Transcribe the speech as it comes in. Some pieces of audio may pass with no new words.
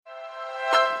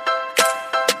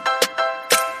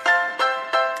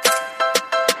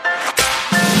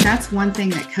that's one thing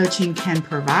that coaching can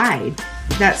provide,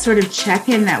 that sort of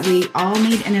check-in that we all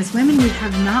need. And as women, we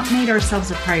have not made ourselves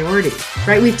a priority,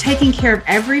 right? We've taken care of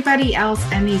everybody else,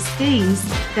 and these things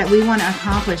that we want to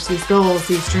accomplish, these goals,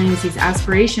 these dreams, these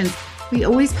aspirations, we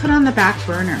always put on the back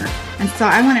burner. And so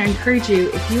I want to encourage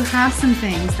you, if you have some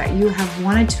things that you have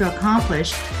wanted to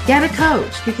accomplish, get a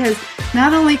coach, because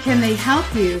not only can they help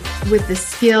you with the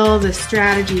skill, the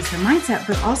strategies, the mindset,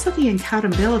 but also the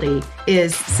accountability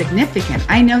is significant.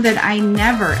 I know that I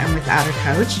never am without a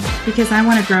coach because I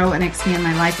want to grow and expand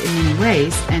my life in many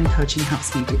ways, and coaching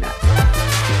helps me do that.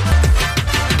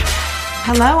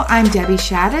 Hello, I'm Debbie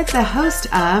Shadid, the host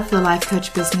of the Life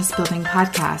Coach Business Building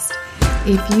Podcast.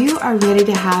 If you are ready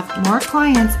to have more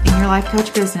clients in your life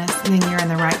coach business, then you're in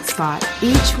the right spot.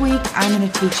 Each week, I'm going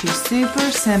to teach you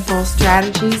super simple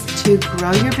strategies to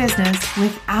grow your business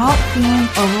without feeling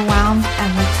overwhelmed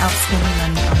and without spending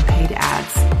money on paid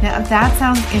ads. Now, if that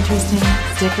sounds interesting,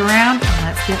 stick around and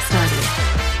let's get started.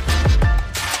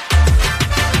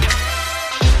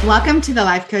 Welcome to the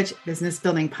Life Coach Business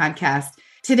Building Podcast.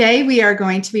 Today, we are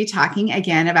going to be talking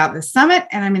again about the summit,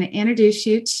 and I'm going to introduce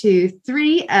you to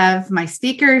 3 of my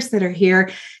speakers that are here.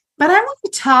 But I want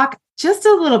to talk just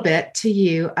a little bit to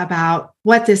you about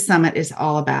what this summit is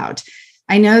all about.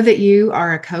 I know that you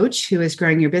are a coach who is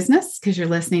growing your business because you're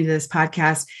listening to this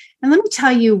podcast. And let me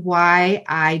tell you why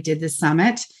I did the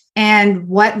summit and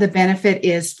what the benefit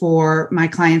is for my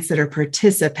clients that are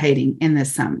participating in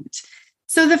this summit.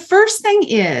 So the first thing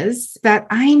is that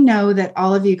I know that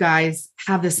all of you guys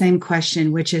have the same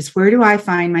question, which is, where do I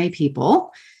find my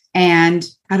people? And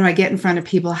how do I get in front of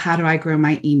people? How do I grow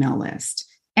my email list?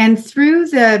 And through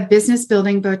the Business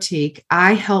Building Boutique,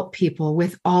 I help people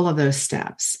with all of those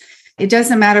steps. It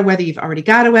doesn't matter whether you've already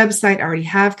got a website, already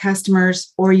have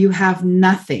customers, or you have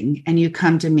nothing and you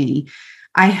come to me.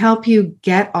 I help you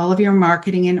get all of your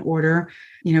marketing in order,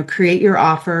 create your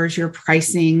offers, your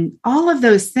pricing, all of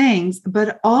those things.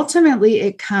 But ultimately,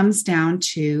 it comes down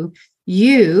to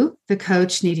you, the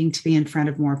coach, needing to be in front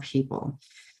of more people.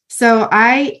 So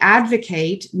I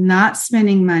advocate not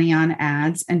spending money on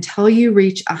ads until you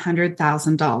reach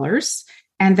 $100,000.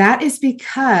 And that is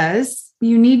because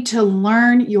you need to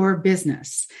learn your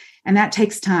business. And that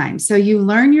takes time. So you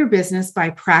learn your business by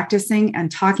practicing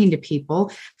and talking to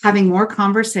people, having more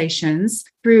conversations,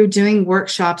 through doing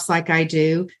workshops like I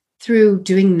do, through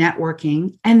doing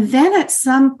networking. And then at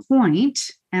some point,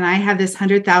 and I have this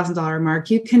 $100,000 mark,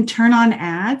 you can turn on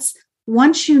ads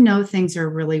once you know things are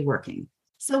really working.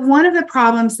 So one of the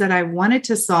problems that I wanted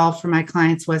to solve for my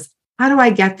clients was, how do I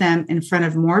get them in front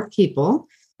of more people?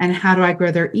 And how do I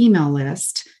grow their email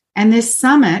list? And this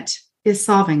summit is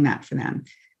solving that for them.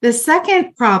 The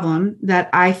second problem that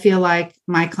I feel like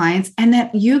my clients, and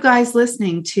that you guys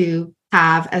listening to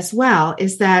have as well,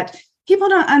 is that people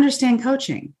don't understand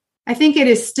coaching. I think it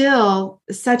is still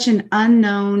such an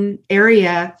unknown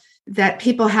area that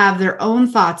people have their own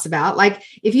thoughts about. Like,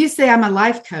 if you say I'm a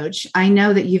life coach, I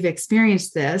know that you've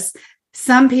experienced this.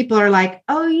 Some people are like,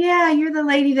 oh yeah, you're the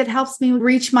lady that helps me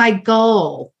reach my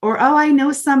goal. Or, oh, I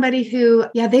know somebody who,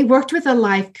 they worked with a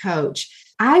life coach.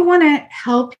 I want to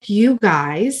help you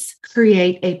guys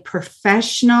create a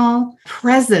professional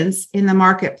presence in the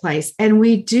marketplace. And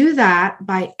we do that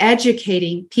by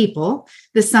educating people.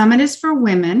 The summit is for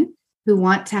women who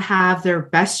want to have their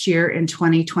best year in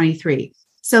 2023.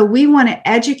 So we want to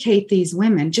educate these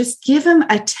women, just give them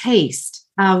a taste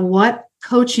of what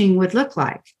coaching would look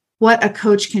like, what a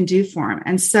coach can do for them.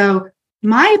 And so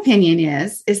my opinion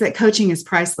is that coaching is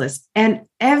priceless. And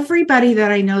everybody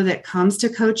that I know that comes to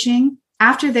coaching,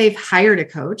 after they've hired a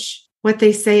coach, what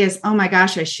they say is, oh my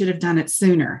gosh, I should have done it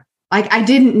sooner. Like, I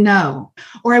didn't know,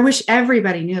 or I wish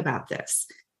everybody knew about this.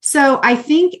 So I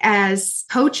think as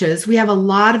coaches, we have a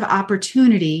lot of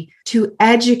opportunity to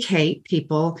educate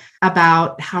people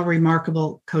about how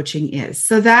remarkable coaching is.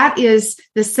 So that is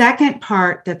the second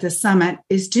part that the summit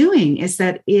is doing, is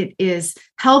that it is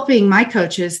helping my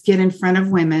coaches get in front of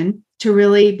women to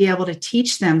really be able to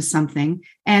teach them something.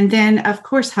 And then, of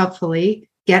course, hopefully,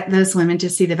 get those women to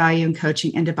see the value in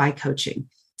coaching and to buy coaching.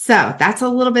 So that's a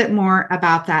little bit more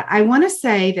about that. I want to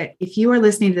say that if you are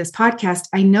listening to this podcast,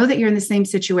 I know that you're in the same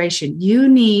situation. You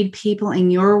need people in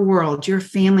your world, your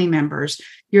family members,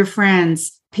 your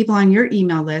friends, people on your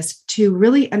email list to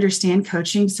really understand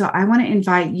coaching. So I want to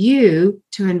invite you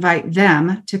to invite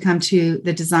them to come to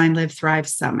the Design, Live, Thrive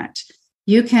Summit.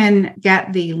 You can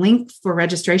get the link for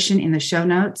registration in the show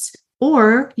notes,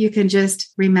 or you can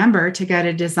just remember to go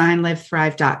to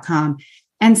designlivethrive.com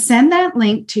and send that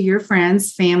link to your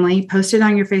friends, family, post it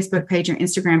on your Facebook page or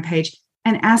Instagram page,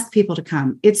 and ask people to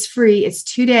come. It's free. It's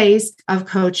 2 days of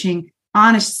coaching.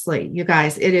 Honestly, you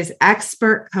guys, it is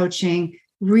expert coaching,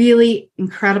 really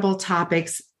incredible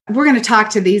topics. We're going to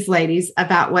talk to these ladies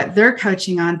about what they're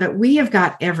coaching on, but we have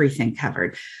got everything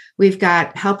covered. We've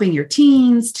got helping your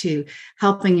teens to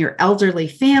helping your elderly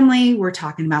family. We're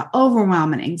talking about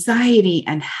overwhelm and anxiety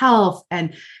and health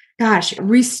and gosh,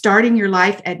 restarting your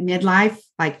life at midlife,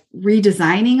 like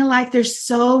redesigning a life. There's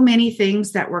so many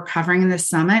things that we're covering in this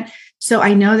summit. So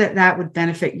I know that that would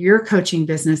benefit your coaching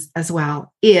business as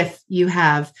well if you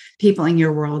have people in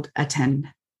your world attend.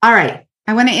 All right.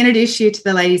 I want to introduce you to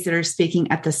the ladies that are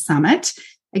speaking at the summit.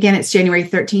 Again, it's January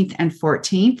 13th and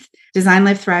 14th,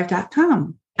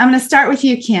 designlivethrive.com. I'm going to start with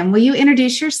you, Kim. Will you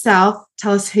introduce yourself,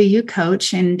 tell us who you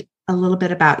coach, and a little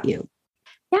bit about you?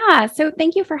 Yeah, so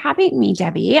thank you for having me,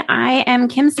 Debbie. I am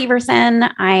Kim Severson.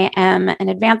 I am an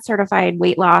advanced certified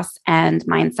weight loss and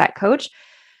mindset coach,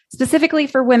 specifically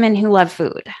for women who love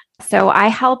food. So I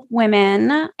help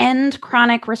women end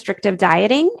chronic restrictive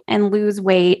dieting and lose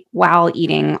weight while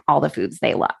eating all the foods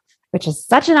they love, which is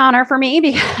such an honor for me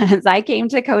because I came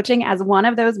to coaching as one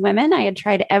of those women. I had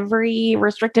tried every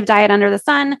restrictive diet under the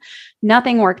sun.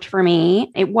 Nothing worked for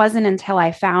me. It wasn't until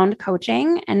I found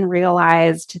coaching and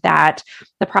realized that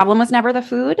the problem was never the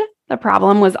food. The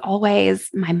problem was always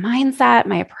my mindset,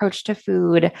 my approach to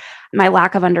food, my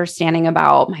lack of understanding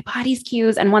about my body's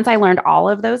cues. And once I learned all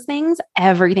of those things,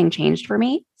 everything changed for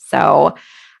me. So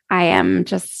I am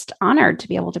just honored to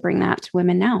be able to bring that to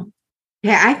women now.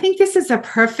 Yeah, I think this is a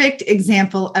perfect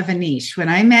example of a niche. When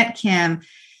I met Kim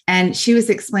and she was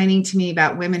explaining to me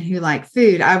about women who like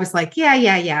food, I was like,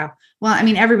 yeah. Well, I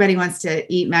mean, everybody wants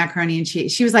to eat macaroni and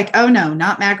cheese. She was like, oh, no,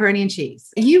 not macaroni and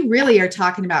cheese. You really are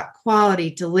talking about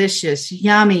quality, delicious,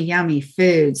 yummy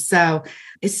food. So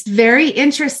it's very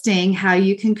interesting how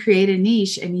you can create a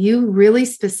niche and you really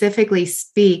specifically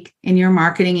speak in your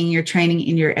marketing, in your training,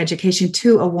 in your education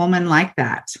to a woman like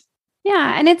that.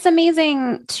 Yeah. And it's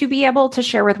amazing to be able to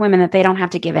share with women that they don't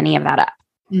have to give any of that up.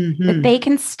 Mm-hmm. That they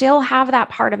can still have that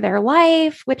part of their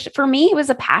life, which for me was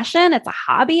a passion. It's a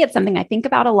hobby. It's something I think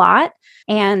about a lot.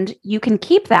 And you can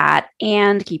keep that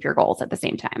and keep your goals at the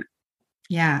same time.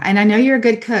 Yeah. And I know you're a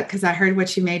good cook because I heard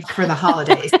what you made for the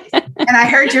holidays. And I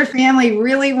heard your family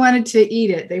really wanted to eat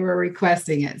it. They were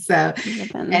requesting it. So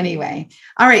anyway.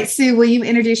 All right, Sue, will you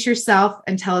introduce yourself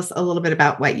and tell us a little bit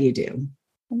about what you do?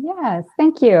 Yes,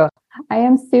 thank you. I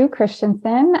am Sue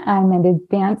Christensen. I'm an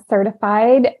advanced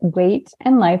certified weight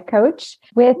and life coach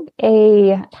with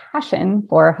a passion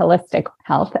for holistic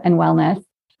health and wellness.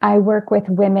 I work with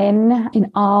women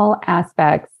in all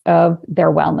aspects of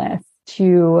their wellness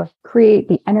to create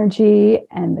the energy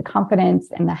and the confidence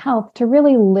and the health to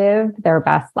really live their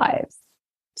best lives.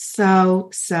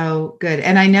 So good.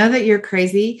 And I know that you're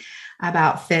crazy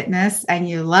about fitness and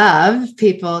you love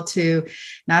people to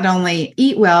not only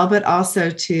eat well, but also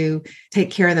to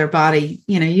take care of their body.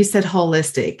 You know, you said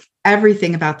holistic,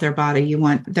 everything about their body, you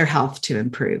want their health to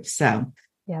improve. So,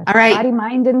 yes, all right. Body,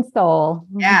 mind, and soul.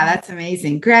 Yeah, that's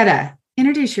amazing. Greta,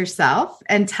 introduce yourself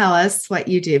and tell us what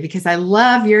you do because I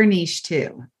love your niche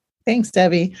too. Thanks,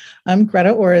 Debbie. I'm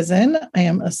Greta Orzen. I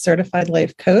am a certified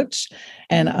life coach,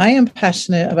 and I am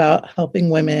passionate about helping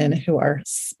women who are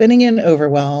spinning in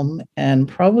overwhelm and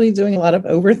probably doing a lot of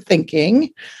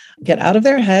overthinking get out of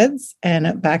their heads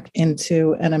and back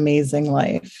into an amazing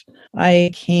life. I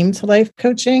came to life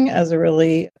coaching as a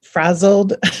really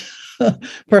frazzled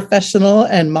professional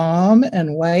and mom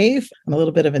and wife. I'm a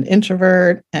little bit of an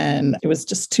introvert, and it was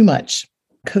just too much.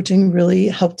 Coaching really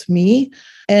helped me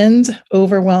end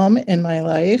overwhelm in my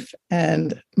life,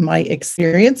 and my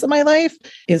experience in my life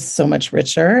is so much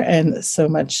richer and so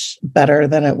much better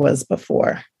than it was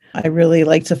before. I really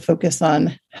like to focus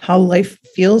on how life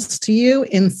feels to you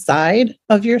inside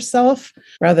of yourself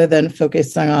rather than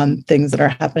focusing on things that are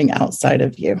happening outside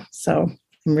of you. So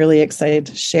I'm really excited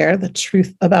to share the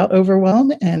truth about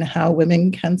overwhelm and how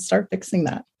women can start fixing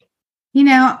that. You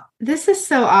know, this is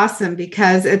so awesome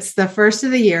because it's the first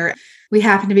of the year. We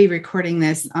happen to be recording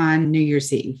this on New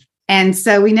Year's Eve. And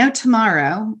so we know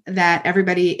tomorrow that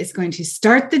everybody is going to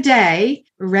start the day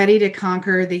ready to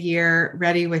conquer the year,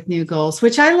 ready with new goals,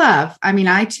 which I love. I mean,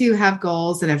 I too have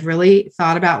goals and have really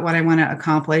thought about what I want to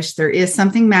accomplish. There is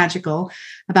something magical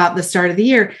about the start of the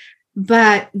year.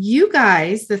 But you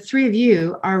guys, the three of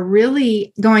you, are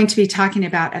really going to be talking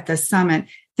about at the summit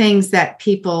things that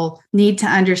people need to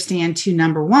understand to,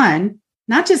 number one,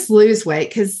 not just lose weight,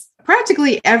 because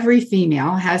practically every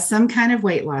female has some kind of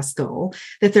weight loss goal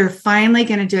that they're finally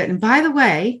going to do it. And by the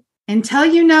way, until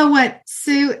you know what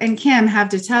Sue and Kim have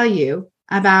to tell you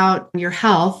about your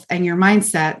health and your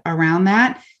mindset around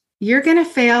that, you're going to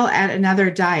fail at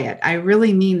another diet. I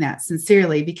really mean that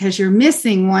sincerely, because you're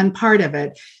missing one part of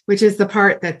it, which is the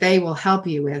part that they will help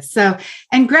you with. So,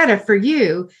 and Greta, for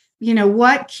you,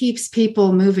 what keeps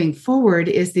people moving forward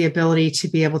is the ability to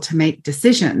be able to make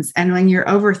decisions. And when you're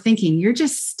overthinking, you're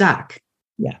just stuck.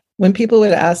 Yeah. When people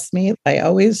would ask me, I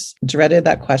always dreaded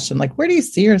that question, like, where do you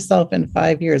see yourself in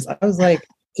 5 years? I was like,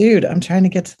 dude, I'm trying to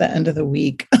get to the end of the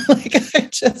week.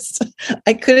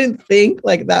 I couldn't think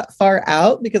like that far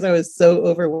out because I was so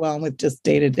overwhelmed with just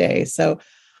day to day. So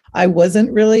I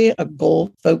wasn't really a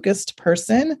goal focused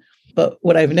person. But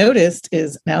what I've noticed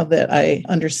is now that I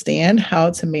understand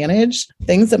how to manage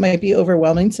things that might be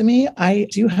overwhelming to me, I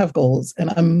do have goals and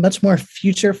I'm much more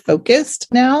future focused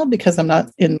now because I'm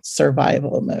not in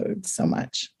survival mode so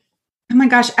much. Oh my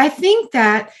gosh, I think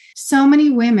that so many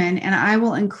women, and I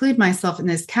will include myself in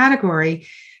this category,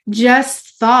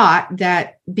 just thought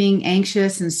that being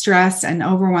anxious and stressed and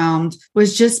overwhelmed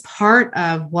was just part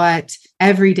of what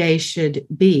every day should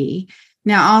be.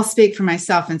 Now, I'll speak for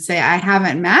myself and say I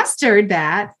haven't mastered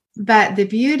that, but the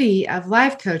beauty of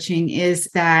life coaching is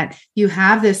that you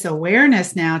have this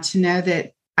awareness now to know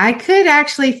that I could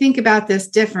actually think about this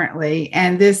differently,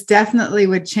 and this definitely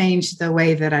would change the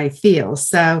way that I feel.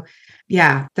 So,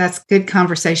 yeah, that's good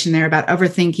conversation there about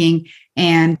overthinking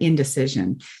and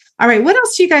indecision. All right, what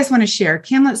else do you guys want to share?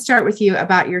 Kim, let's start with you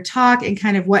about your talk and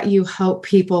kind of what you hope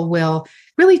people will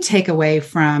really take away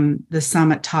from the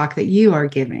summit talk that you are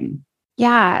giving.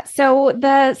 Yeah. So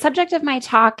the subject of my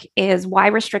talk is why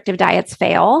restrictive diets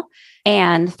fail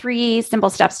and 3 simple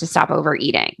steps to stop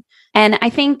overeating. And I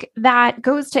think that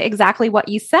goes to exactly what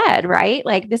you said, right?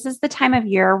 Like, this is the time of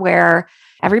year where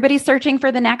everybody's searching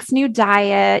for the next new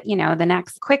diet, the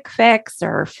next quick fix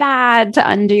or fad to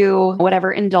undo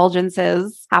whatever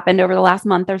indulgences happened over the last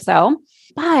month or so.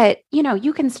 But,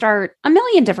 you can start a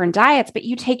million different diets, but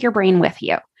you take your brain with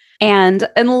you. And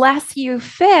unless you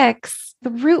fix the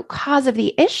root cause of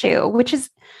the issue, which is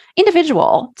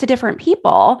individual to different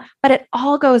people, but it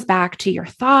all goes back to your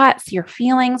thoughts, your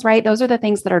feelings, right? Those are the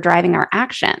things that are driving our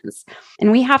actions.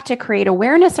 And we have to create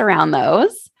awareness around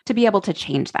those to be able to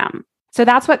change them. So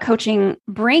that's what coaching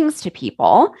brings to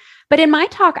people. But in my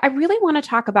talk, I really want to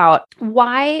talk about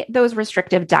why those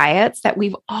restrictive diets that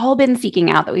we've all been seeking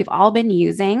out, that we've all been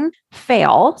using,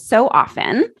 fail so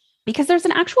often, because there's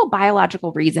an actual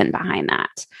biological reason behind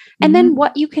that. And then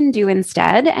what you can do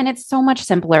instead. And it's so much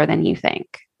simpler than you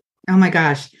think. Oh my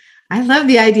gosh. I love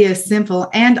the idea of simple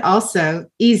and also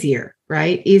easier,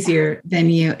 right? Easier than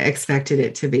you expected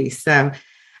it to be. So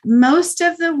most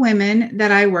of the women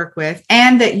that I work with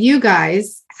and that you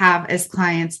guys have as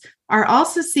clients are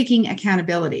also seeking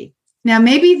accountability. Now,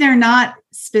 maybe they're not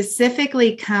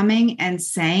specifically coming and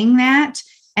saying that.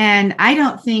 And I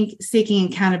don't think seeking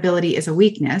accountability is a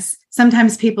weakness.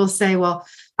 Sometimes people say, well,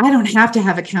 I don't have to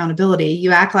have accountability.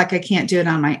 You act like I can't do it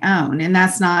on my own. And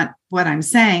that's not what I'm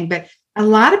saying. But a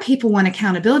lot of people want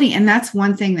accountability. And that's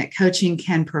one thing that coaching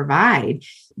can provide,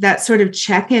 that sort of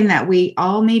check-in that we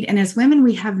all need. And as women,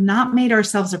 we have not made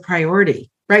ourselves a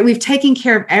priority, right? We've taken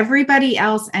care of everybody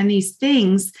else, and these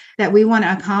things that we want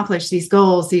to accomplish, these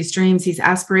goals, these dreams, these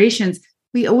aspirations,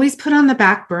 we always put on the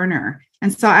back burner.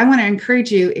 And so I want to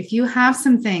encourage you, if you have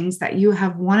some things that you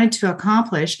have wanted to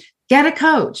accomplish, get a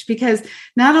coach, because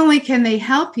not only can they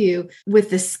help you with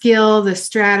the skill, the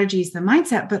strategies, the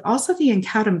mindset, but also the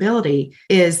accountability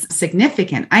is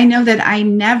significant. I know that I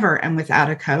never am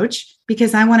without a coach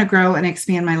because I want to grow and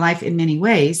expand my life in many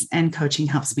ways, and coaching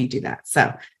helps me do that. So,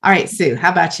 all right, Sue,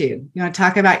 how about you? You want to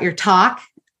talk about your talk?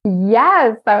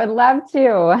 Yes, I would love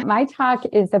to. My talk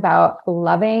is about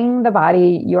loving the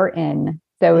body you're in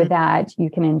so that you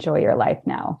can enjoy your life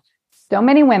now. So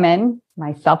many women,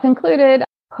 myself included,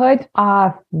 put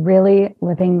off really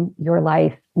living your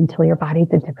life until your body's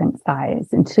a different size,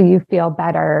 until you feel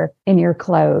better in your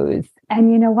clothes.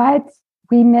 And you know what?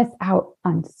 We miss out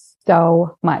on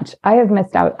so much. I have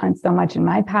missed out on so much in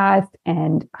my past,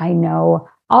 and I know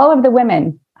all of the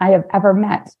women I have ever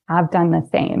met have done the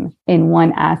same in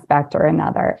one aspect or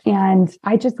another. And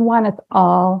I just want us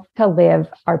all to live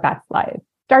our best lives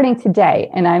starting today.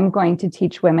 And I'm going to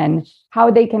teach women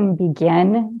how they can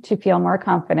begin to feel more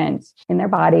confident in their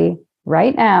body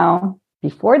right now,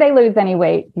 before they lose any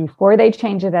weight, before they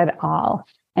change it at all,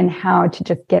 and how to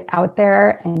just get out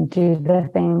there and do the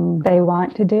thing they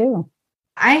want to do.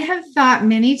 I have thought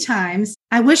many times,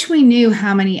 I wish we knew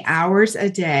how many hours a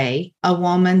day a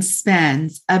woman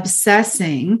spends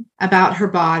obsessing about her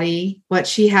body, what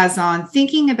she has on,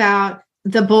 thinking about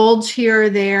the bulge here or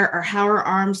there, or how her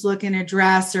arms look in a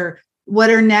dress, or what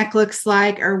her neck looks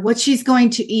like, or what she's going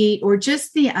to eat, or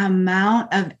just the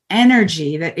amount of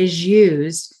energy that is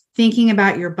used thinking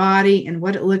about your body and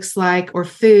what it looks like, or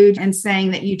food, and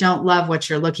saying that you don't love what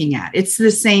you're looking at. It's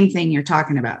the same thing you're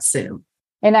talking about, Sue.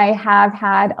 And I have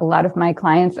had a lot of my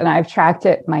clients, and I've tracked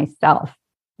it myself.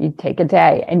 You take a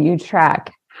day and you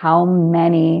track how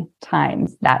many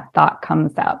times that thought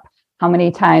comes up, how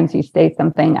many times you say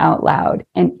something out loud.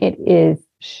 And it is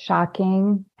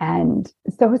shocking and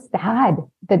so sad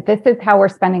that this is how we're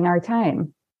spending our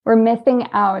time. We're missing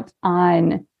out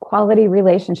on quality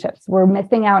relationships. We're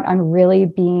missing out on really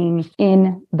being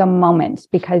in the moment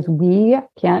because we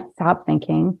can't stop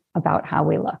thinking about how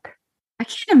we look. I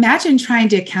can't imagine trying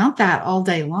to count that all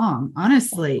day long,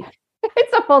 honestly.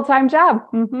 It's a full-time job.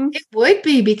 Mm-hmm. It would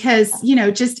be because,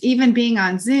 just even being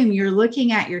on Zoom, you're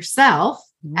looking at yourself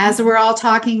as we're all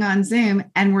talking on Zoom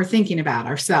and we're thinking about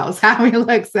ourselves, how we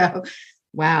look. So,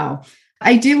 wow.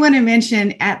 I do want to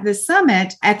mention at the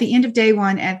summit, at the end of day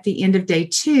 1, at the end of day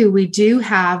 2, we do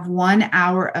have 1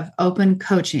 hour of open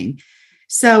coaching.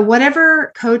 So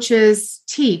whatever coaches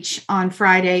teach on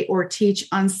Friday or teach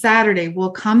on Saturday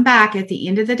will come back at the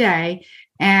end of the day,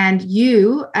 and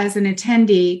you as an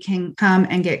attendee can come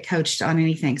and get coached on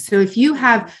anything. So if you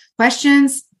have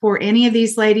questions for any of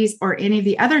these ladies or any of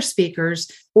the other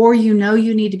speakers, or you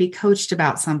need to be coached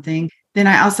about something, then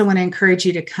I also want to encourage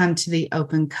you to come to the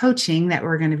open coaching that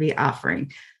we're going to be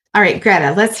offering. All right,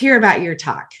 Greta, let's hear about your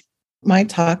talk. My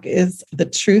talk is the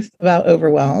truth about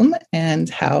overwhelm and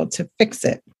how to fix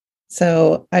it.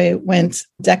 So I went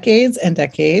decades and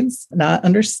decades not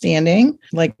understanding,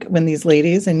 like when these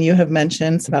ladies and you have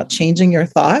mentioned about changing your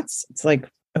thoughts. It's like,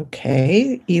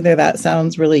 okay, either that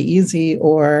sounds really easy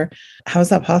or how is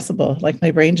that possible? Like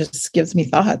my brain just gives me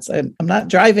thoughts. I'm not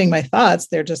driving my thoughts.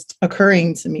 They're just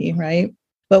occurring to me, right?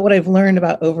 But what I've learned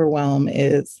about overwhelm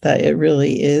is that it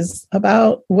really is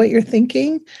about what you're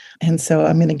thinking. And so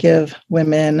I'm going to give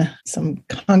women some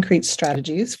concrete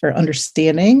strategies for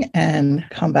understanding and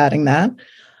combating that.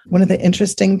 One of the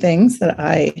interesting things that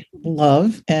I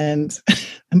love and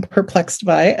am perplexed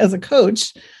by as a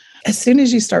coach, as soon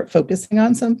as you start focusing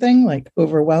on something like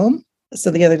overwhelm. So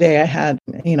the other day I had,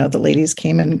 the ladies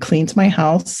came and cleaned my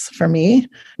house for me,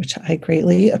 which I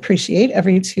greatly appreciate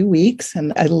every 2 weeks.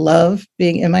 And I love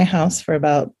being in my house for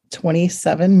about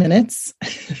 27 minutes,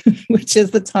 which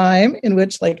is the time in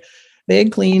which they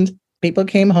had cleaned, people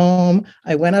came home,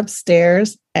 I went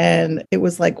upstairs, and it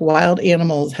was like wild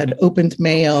animals had opened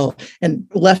mail and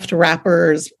left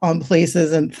wrappers on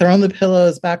places and thrown the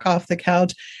pillows back off the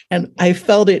couch. And I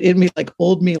felt it in me, like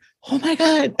old me. Oh my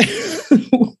God,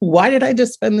 why did I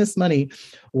just spend this money?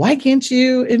 Why can't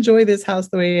you enjoy this house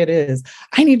the way it is?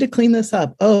 I need to clean this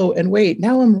up. Oh, and wait,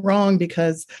 now I'm wrong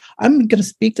because I'm going to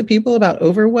speak to people about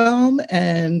overwhelm.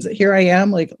 And here I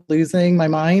am losing my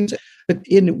mind. But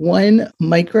in 1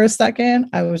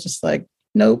 microsecond, I was just like,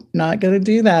 nope, not going to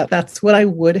do that. That's what I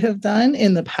would have done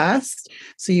in the past.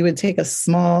 So you would take a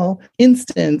small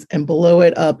instance and blow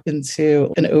it up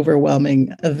into an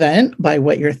overwhelming event by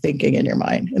what you're thinking in your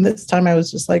mind. And this time I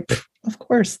was just like, of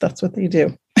course, that's what they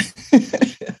do.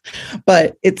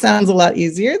 But it sounds a lot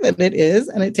easier than it is,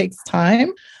 and it takes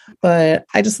time. But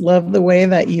I just love the way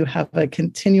that you have a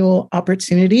continual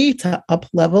opportunity to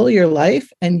up-level your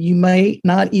life, and you might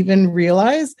not even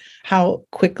realize how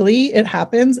quickly it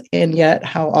happens, and yet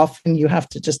how often you have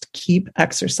to just keep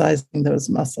exercising those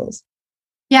muscles.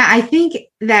 Yeah, I think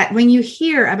that when you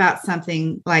hear about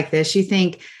something like this, you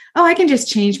think, oh, I can just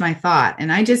change my thought.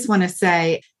 And I just want to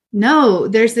say, no,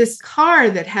 there's this car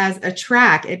that has a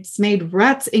track. It's made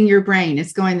ruts in your brain.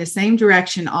 It's going the same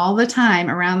direction all the time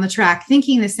around the track,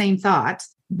 thinking the same thought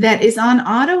that is on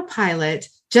autopilot.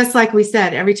 Just like we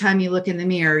said, every time you look in the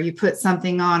mirror, you put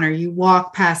something on or you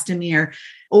walk past a mirror,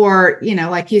 or,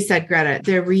 like you said, Greta,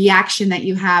 the reaction that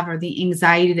you have or the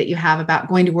anxiety that you have about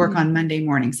going to work on Monday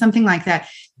morning, something like that.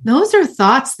 Those are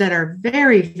thoughts that are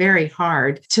very, very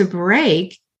hard to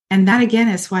break. And that, again,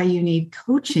 is why you need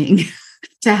coaching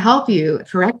to help you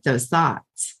correct those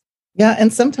thoughts. Yeah.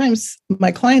 And sometimes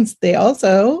my clients, they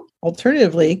also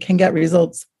alternatively can get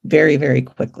results very, very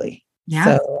quickly. Yeah.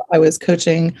 So I was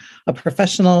coaching a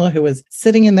professional who was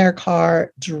sitting in their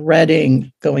car,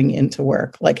 dreading going into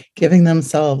work, giving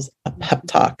themselves a pep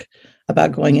talk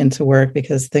about going into work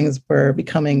because things were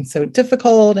becoming so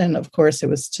difficult. And of course, it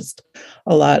was just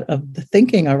a lot of the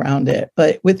thinking around it.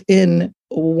 But within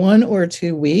 1 or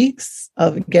 2 weeks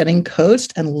of getting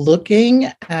coached and looking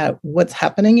at what's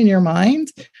happening in your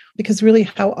mind, because really,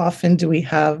 how often do we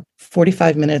have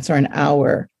 45 minutes or an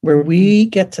hour where we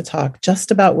get to talk just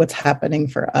about what's happening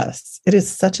for us? It is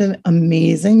such an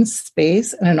amazing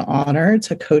space and an honor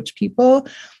to coach people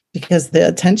because the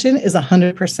attention is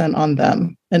 100% on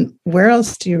them. And where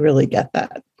else do you really get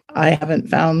that? I haven't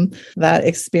found that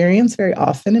experience very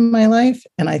often in my life.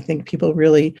 And I think people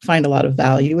really find a lot of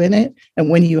value in it. And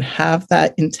when you have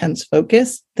that intense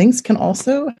focus, things can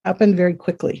also happen very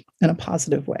quickly in a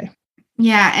positive way.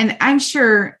 Yeah. And I'm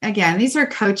sure, again, these are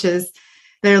coaches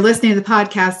that are listening to the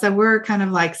podcast. So we're kind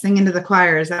of like singing to the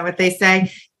choir. Is that what they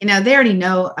say? They already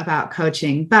know about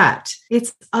coaching, but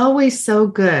it's always so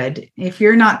good if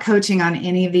you're not coaching on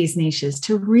any of these niches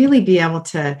to really be able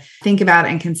to think about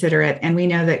and consider it. And we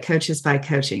know that coaches buy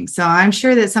coaching. So I'm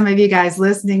sure that some of you guys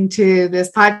listening to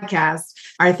this podcast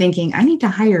are thinking, I need to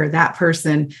hire that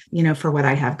person, for what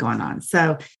I have going on.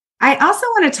 So I also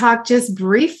want to talk just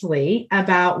briefly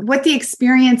about what the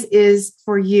experience is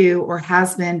for you or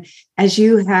has been as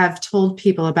you have told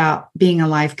people about being a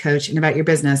life coach and about your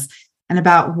business and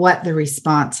about what the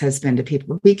response has been to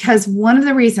people. Because one of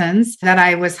the reasons that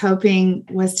I was hoping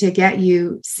was to get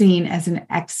you seen as an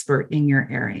expert in your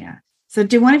area. So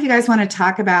do one of you guys want to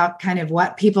talk about kind of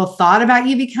what people thought about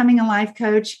you becoming a life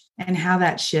coach and how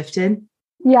that shifted?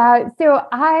 Yeah, so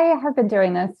I have been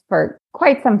doing this for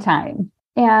quite some time.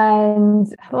 And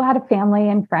a lot of family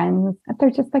and friends, they're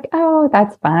just like, oh,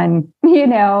 that's fun.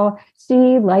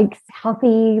 She likes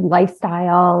healthy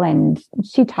lifestyle and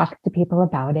she talks to people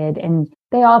about it. And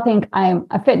they all think I'm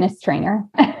a fitness trainer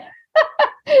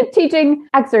teaching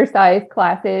exercise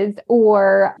classes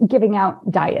or giving out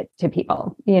diets to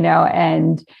people,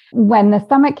 and when the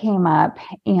summit came up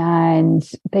and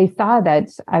they saw that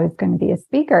I was going to be a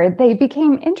speaker, they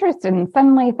became interested and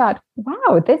suddenly thought,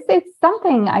 wow, this is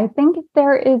something. I think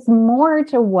there is more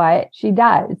to what she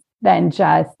does than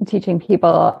just teaching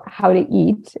people how to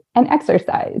eat and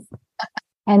exercise.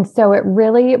 And so it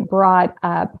really brought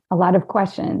up a lot of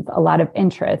questions, a lot of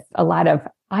interest, a lot of,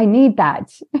 I need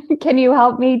that. Can you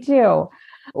help me too?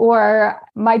 Or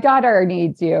my daughter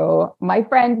needs you. My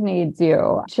friend needs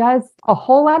you. Just a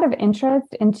whole lot of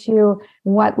interest into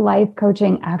what life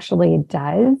coaching actually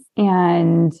does.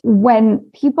 And when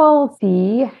people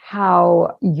see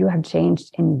how you have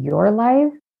changed in your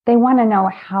life, they want to know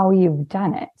how you've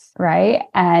done it, right?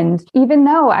 And even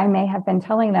though I may have been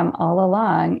telling them all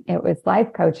along, it was life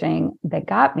coaching that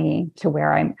got me to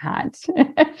where I'm at,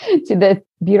 to this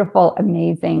beautiful,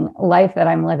 amazing life that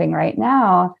I'm living right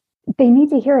now, they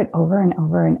need to hear it over and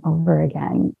over and over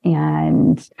again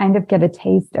and kind of get a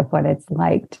taste of what it's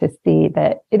like to see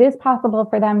that it is possible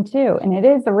for them too. And it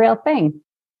is a real thing.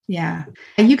 Yeah.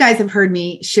 And you guys have heard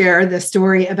me share the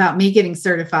story about me getting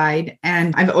certified.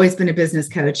 And I've always been a business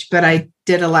coach, but I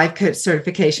did a life coach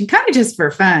certification kind of just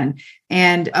for fun.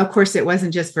 And of course, it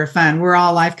wasn't just for fun. We're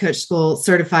all life coach school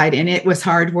certified and it was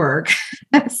hard work.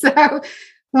 So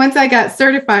once I got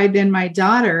certified, then my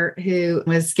daughter, who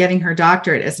was getting her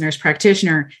doctorate as a nurse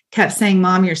practitioner, kept saying,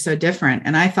 Mom, you're so different.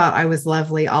 And I thought I was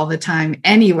lovely all the time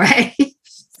anyway.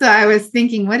 So I was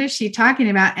thinking, what is she talking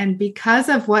about? And because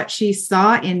of what she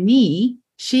saw in me,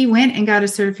 she went and got a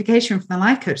certification from the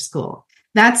life coach school.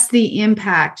 That's the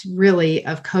impact really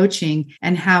of coaching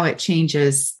and how it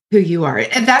changes who you are.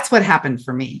 And that's what happened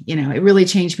for me. It really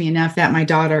changed me enough that my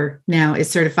daughter now is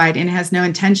certified and has no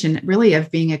intention really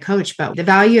of being a coach, but the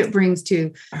value it brings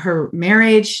to her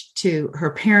marriage, to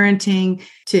her parenting,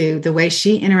 to the way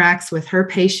she interacts with her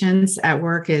patients at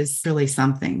work is really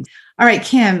something. All right,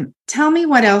 Kim, tell me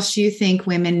what else you think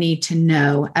women need to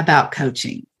know about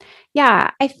coaching.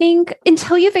 Yeah, I think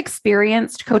until you've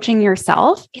experienced coaching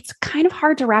yourself, it's kind of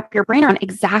hard to wrap your brain around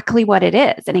exactly what it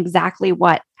is and exactly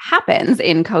what happens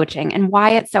in coaching and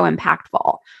why it's so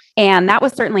impactful. And that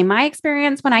was certainly my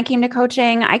experience when I came to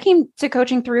coaching. I came to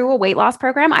coaching through a weight loss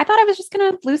program. I thought I was just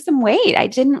going to lose some weight. I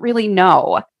didn't really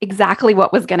know exactly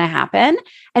what was going to happen.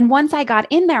 And once I got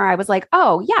in there, I was like,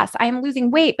 oh, yes, I'm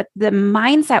losing weight, but the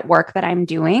mindset work that I'm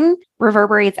doing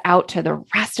reverberates out to the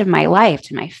rest of my life,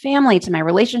 to my family, to my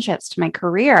relationships, to my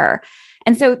career.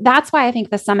 And so that's why I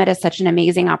think the summit is such an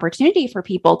amazing opportunity for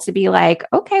people to be like,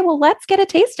 okay, well, let's get a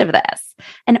taste of this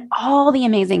and all the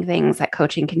amazing things that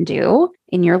coaching can do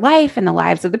in your life and the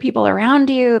lives of the people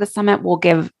around you. The summit will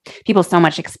give people so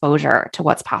much exposure to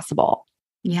what's possible.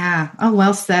 Yeah. Oh,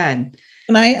 well said.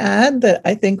 Can I add that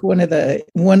I think one of the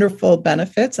wonderful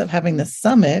benefits of having the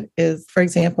summit is, for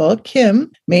example,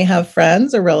 Kim may have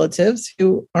friends or relatives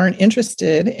who aren't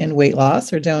interested in weight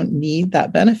loss or don't need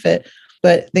that benefit,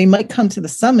 but they might come to the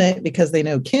summit because they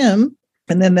know Kim,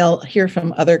 and then they'll hear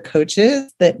from other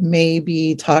coaches that may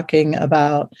be talking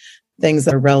about things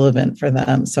that are relevant for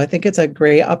them. So I think it's a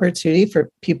great opportunity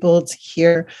for people to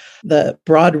hear the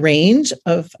broad range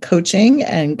of coaching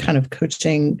and kind of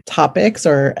coaching topics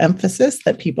or emphasis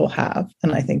that people have.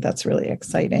 And I think that's really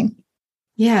exciting.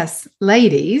 Yes,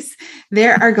 ladies,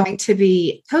 there are going to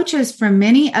be coaches from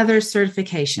many other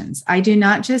certifications. I do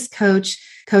not just coach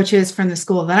coaches from the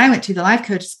school that I went to, the Life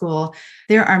Coach School.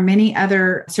 There are many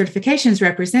other certifications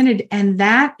represented, and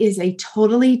that is a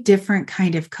totally different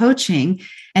kind of coaching.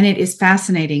 And it is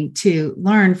fascinating to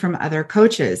learn from other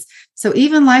coaches. So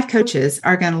even life coaches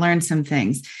are going to learn some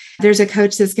things. There's a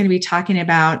coach that's going to be talking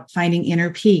about finding inner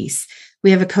peace. We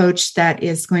have a coach that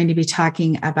is going to be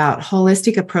talking about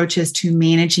holistic approaches to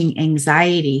managing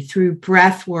anxiety through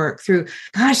breath work, through,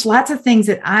 lots of things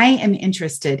that I am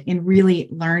interested in really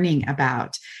learning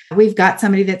about. We've got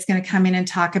somebody that's going to come in and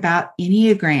talk about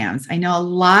Enneagrams. I know a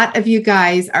lot of you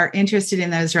guys are interested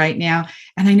in those right now,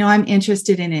 and I know I'm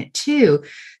interested in it too.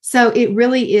 So it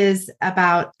really is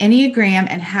about Enneagram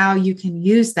and how you can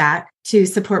use that to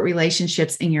support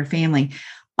relationships in your family.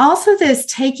 Also, this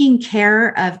taking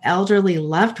care of elderly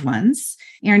loved ones.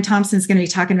 Erin Thompson is going to be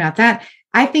talking about that.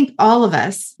 I think all of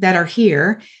us that are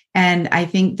here, and I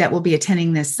think that will be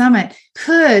attending this summit,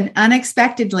 could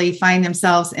unexpectedly find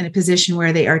themselves in a position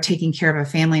where they are taking care of a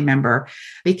family member,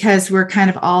 because we're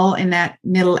kind of all in that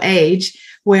middle age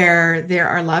where there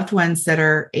are loved ones that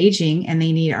are aging and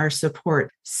they need our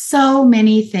support. So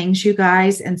many things, you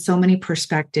guys, and so many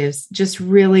perspectives. Just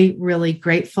really, really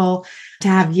grateful to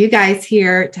have you guys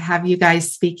here, to have you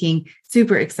guys speaking.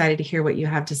 Super excited to hear what you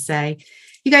have to say.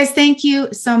 You guys, thank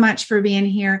you so much for being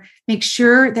here. Make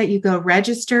sure that you go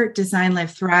register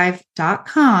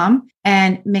designlivethrive.com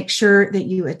and make sure that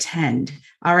you attend.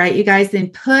 All right, you guys, then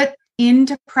put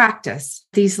into practice.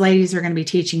 These ladies are going to be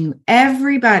teaching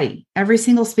everybody, every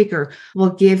single speaker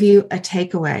will give you a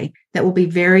takeaway that will be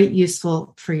very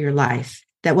useful for your life,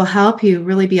 that will help you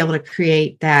really be able to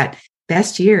create that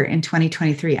best year in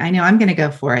 2023. I know I'm going to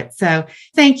go for it. So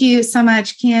thank you so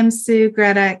much, Kim, Sue,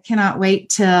 Greta. Cannot wait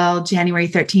till January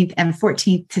 13th and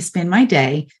 14th to spend my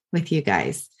day with you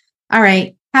guys. All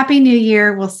right. Happy New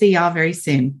Year. We'll see y'all very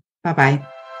soon. Bye-bye.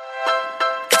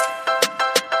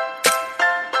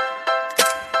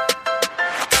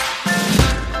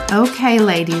 Okay,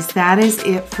 ladies, that is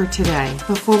it for today.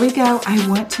 Before we go, I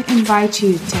want to invite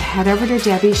you to head over to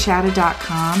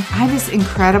DebbieShada.com. I have this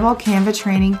incredible Canva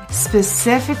training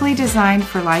specifically designed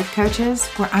for life coaches,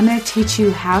 where I'm going to teach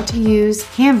you how to use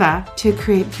Canva to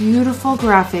create beautiful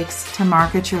graphics to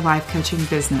market your life coaching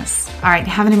business. All right,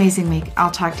 have an amazing week.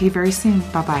 I'll talk to you very soon.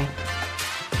 Bye-bye.